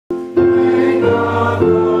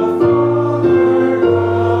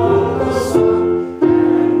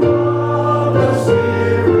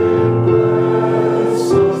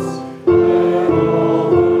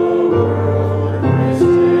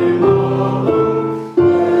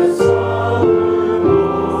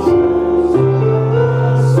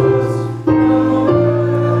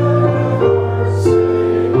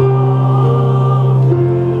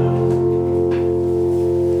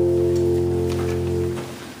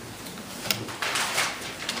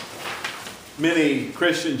Many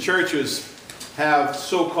Christian churches have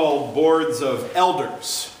so-called boards of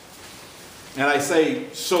elders. And I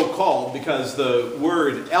say so-called because the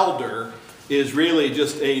word elder is really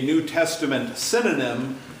just a New Testament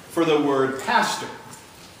synonym for the word pastor.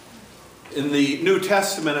 In the New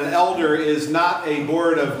Testament, an elder is not a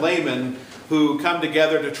board of laymen who come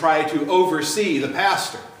together to try to oversee the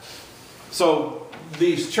pastor. So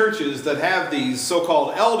these churches that have these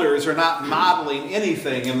so-called elders are not modeling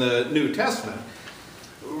anything in the New Testament.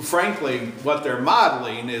 Frankly, what they're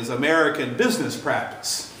modeling is American business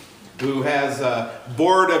practice, who has a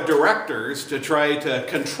board of directors to try to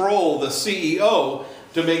control the CEO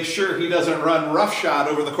to make sure he doesn't run roughshod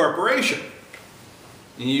over the corporation.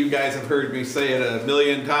 And you guys have heard me say it a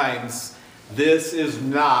million times. This is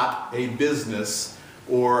not a business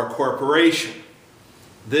or a corporation.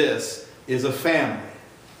 This is a family.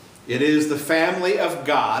 It is the family of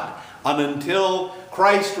God, and until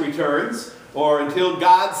Christ returns or until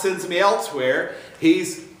God sends me elsewhere,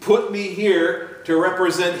 He's put me here to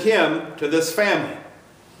represent Him to this family.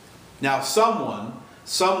 Now, someone,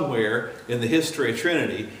 somewhere in the history of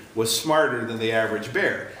Trinity was smarter than the average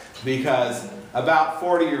bear, because about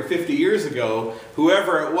 40 or 50 years ago,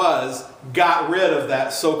 whoever it was got rid of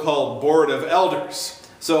that so-called board of elders.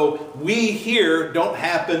 So we here don't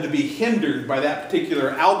happen to be hindered by that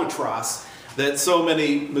particular albatross that so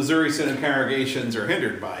many Missouri Synod congregations are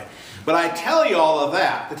hindered by. But I tell you all of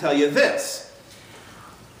that to tell you this.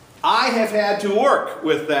 I have had to work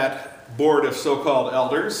with that board of so-called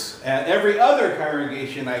elders at every other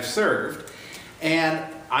congregation I've served, and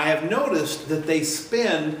I have noticed that they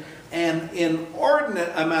spend an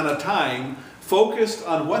inordinate amount of time focused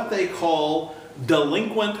on what they call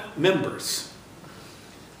delinquent members.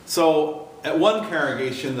 So at one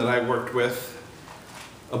congregation that I worked with,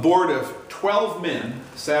 a board of 12 men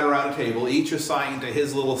sat around a table, each assigned to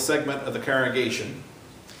his little segment of the congregation.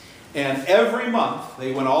 And every month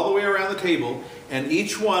they went all the way around the table, and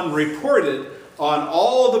each one reported on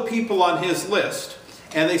all the people on his list.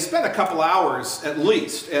 And they spent a couple hours at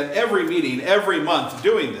least at every meeting, every month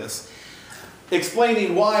doing this,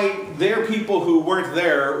 explaining why their people who weren't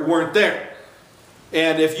there.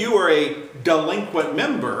 And if you were a delinquent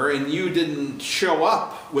member and you didn't show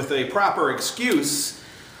up with a proper excuse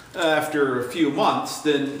after a few months,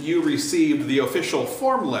 then you received the official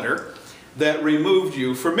form letter that removed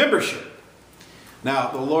you from membership.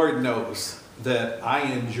 Now, the Lord knows that I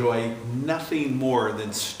enjoy nothing more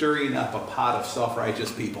than stirring up a pot of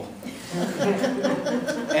self-righteous people.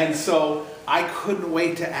 And so I couldn't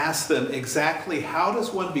wait to ask them exactly how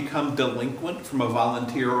does one become delinquent from a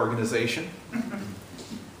volunteer organization?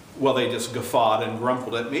 Well, they just guffawed and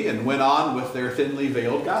grumbled at me and went on with their thinly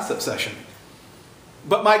veiled gossip session.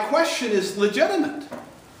 But my question is legitimate.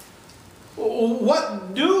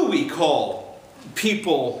 What do we call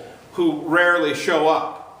people who rarely show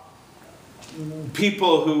up?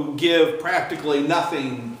 People who give practically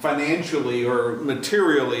nothing financially or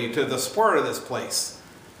materially to the support of this place.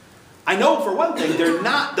 I know for one thing they're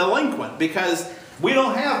not delinquent because we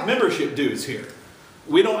don't have membership dues here.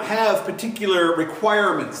 We don't have particular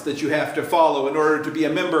requirements that you have to follow in order to be a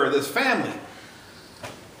member of this family.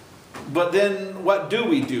 But then what do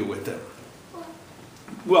we do with them?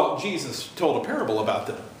 Well, Jesus told a parable about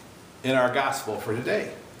them in our gospel for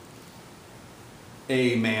today.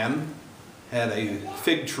 A man had a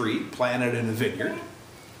fig tree planted in a vineyard,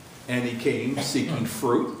 and he came seeking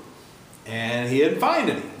fruit, and he didn't find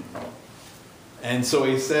any. And so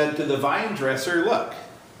he said to the vine dresser, look,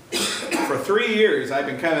 for 3 years I've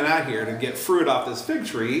been coming out here to get fruit off this fig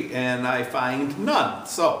tree, and I find none.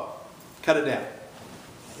 So, cut it down.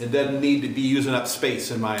 It doesn't need to be using up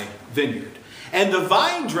space in my vineyard. And the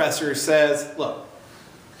vine dresser says, look,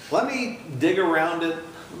 let me dig around it,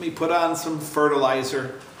 let me put on some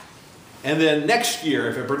fertilizer, and then next year,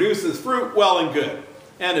 if it produces fruit, well and good.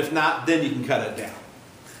 And if not, then you can cut it down.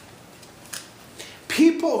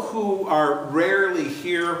 People who are rarely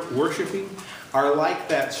here worshiping are like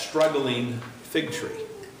that struggling fig tree.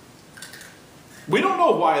 We don't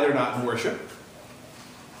know why they're not in worship.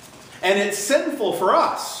 And it's sinful for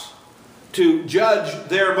us to judge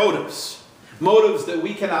their motives. Motives that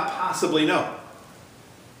we cannot possibly know.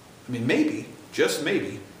 I mean, maybe, just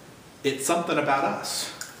maybe, it's something about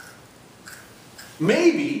us.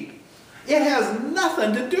 Maybe it has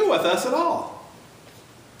nothing to do with us at all.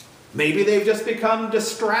 Maybe they've just become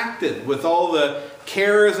distracted with all the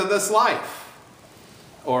cares of this life,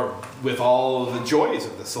 or with all of the joys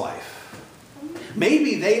of this life.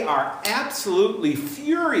 Maybe they are absolutely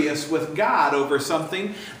furious with God over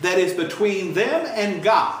something that is between them and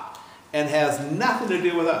God and has nothing to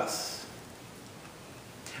do with us.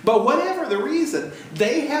 But whatever the reason,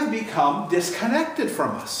 they have become disconnected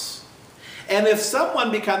from us. And if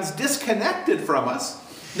someone becomes disconnected from us,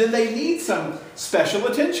 then they need some special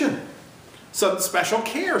attention, some special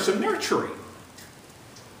care, some nurturing.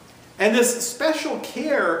 And this special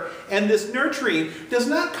care and this nurturing does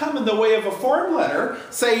not come in the way of a form letter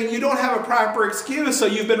saying you don't have a proper excuse, so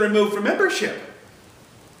you've been removed from membership.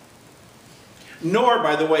 Nor,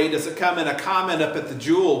 by the way, does it come in a comment up at the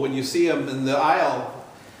Jewel when you see them in the aisle.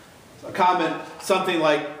 A comment, something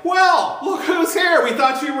like, well, look who's here. We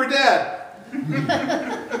thought you were dead.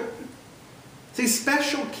 See,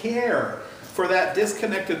 special care for that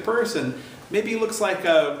disconnected person maybe looks like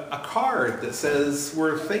a card that says,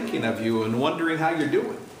 we're thinking of you and wondering how you're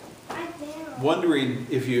doing. Wondering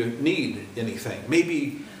if you need anything.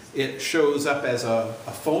 Maybe it shows up as a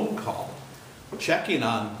phone call, checking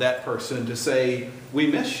on that person to say, we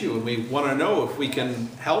miss you and we want to know if we can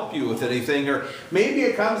help you with anything. Or maybe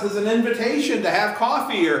it comes as an invitation to have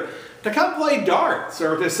coffee or to come play darts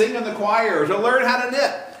or to sing in the choir or to learn how to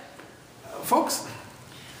knit. Folks,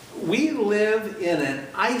 we live in an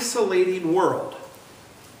isolating world.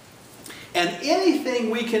 And anything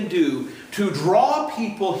we can do to draw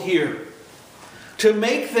people here, to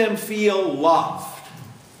make them feel loved,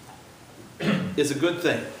 is a good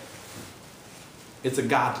thing. It's a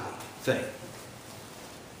godly thing.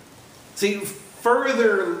 See,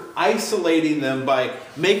 further isolating them by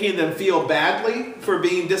making them feel badly for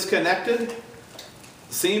being disconnected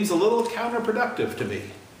seems a little counterproductive to me.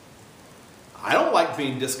 I don't like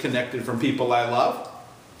being disconnected from people I love.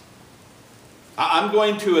 I'm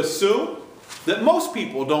going to assume that most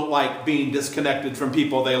people don't like being disconnected from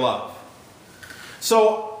people they love.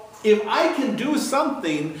 So if I can do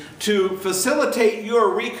something to facilitate your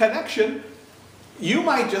reconnection, you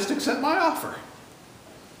might just accept my offer.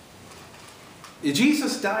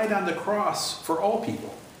 Jesus died on the cross for all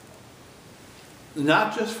people,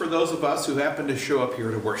 not just for those of us who happen to show up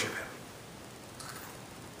here to worship him.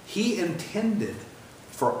 He intended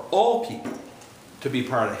for all people to be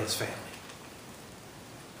part of his family.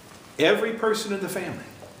 Every person in the family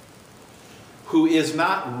who is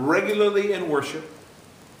not regularly in worship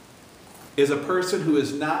is a person who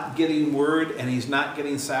is not getting word and he's not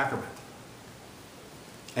getting sacrament.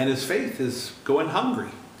 And his faith is going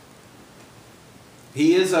hungry.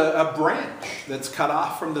 He is a branch that's cut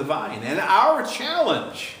off from the vine. And our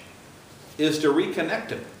challenge is to reconnect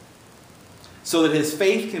him so that his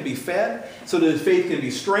faith can be fed, so that his faith can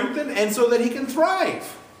be strengthened, and so that he can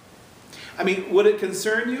thrive. I mean, would it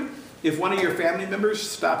concern you if one of your family members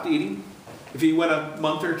stopped eating? If he went a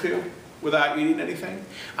month or two without eating anything?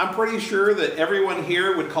 I'm pretty sure that everyone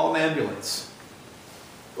here would call an ambulance.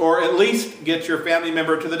 Or at least get your family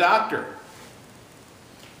member to the doctor.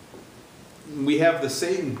 We have the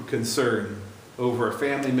same concern over a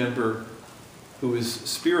family member who is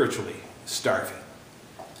spiritually starving.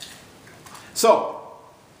 So,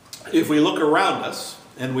 if we look around us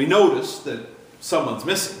and we notice that someone's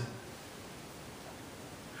missing,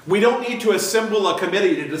 we don't need to assemble a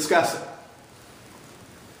committee to discuss it.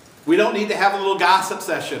 We don't need to have a little gossip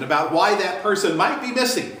session about why that person might be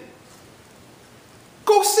missing.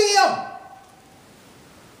 Go see him.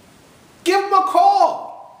 Give him a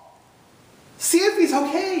call. See if he's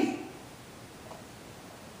okay.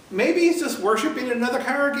 Maybe he's just worshiping in another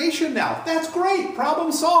congregation now. That's great.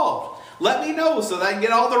 Problem solved. Let me know so that I can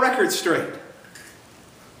get all the records straight.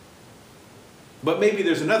 But maybe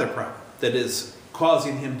there's another problem that is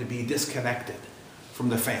causing him to be disconnected from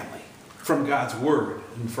the family, from God's word,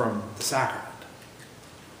 and from the sacrament.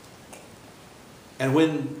 And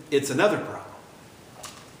when it's another problem,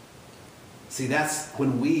 see, that's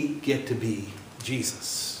when we get to be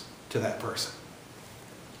Jesus to that person.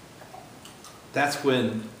 That's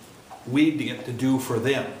when we get to do for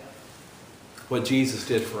them what Jesus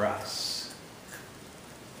did for us.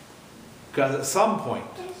 Because at some point,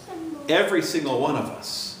 every single one of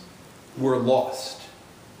us were lost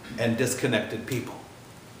and disconnected people.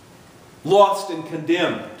 Lost and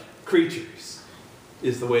condemned creatures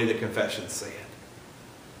is the way the confessions say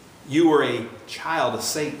it. You were a child of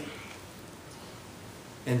Satan.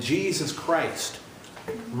 And Jesus Christ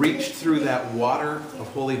reached through that water of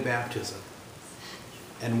holy baptism.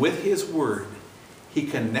 And with his word, he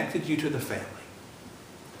connected you to the family.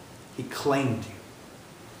 He claimed you.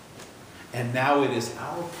 And now it is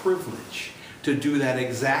our privilege to do that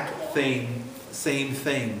exact same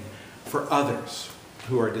thing for others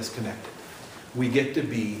who are disconnected. We get to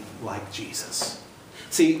be like Jesus.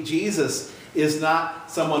 See, Jesus is not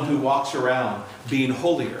someone who walks around being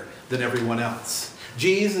holier than everyone else.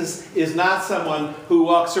 Jesus is not someone who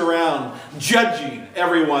walks around judging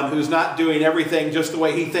everyone who's not doing everything just the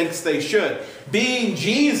way he thinks they should. Being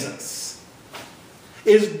Jesus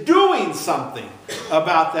is doing something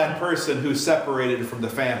about that person who's separated from the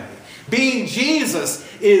family. Being Jesus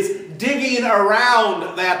is digging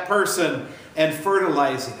around that person and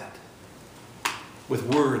fertilizing it with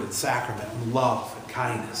word and sacrament and love and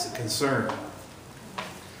kindness and concern.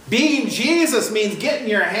 Being Jesus means getting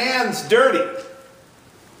your hands dirty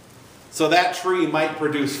so that tree might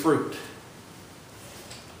produce fruit.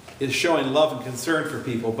 It's showing love and concern for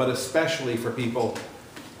people, but especially for people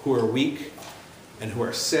who are weak and who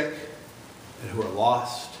are sick and who are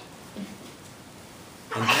lost.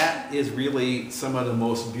 And that is really some of the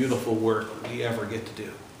most beautiful work we ever get to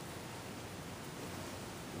do.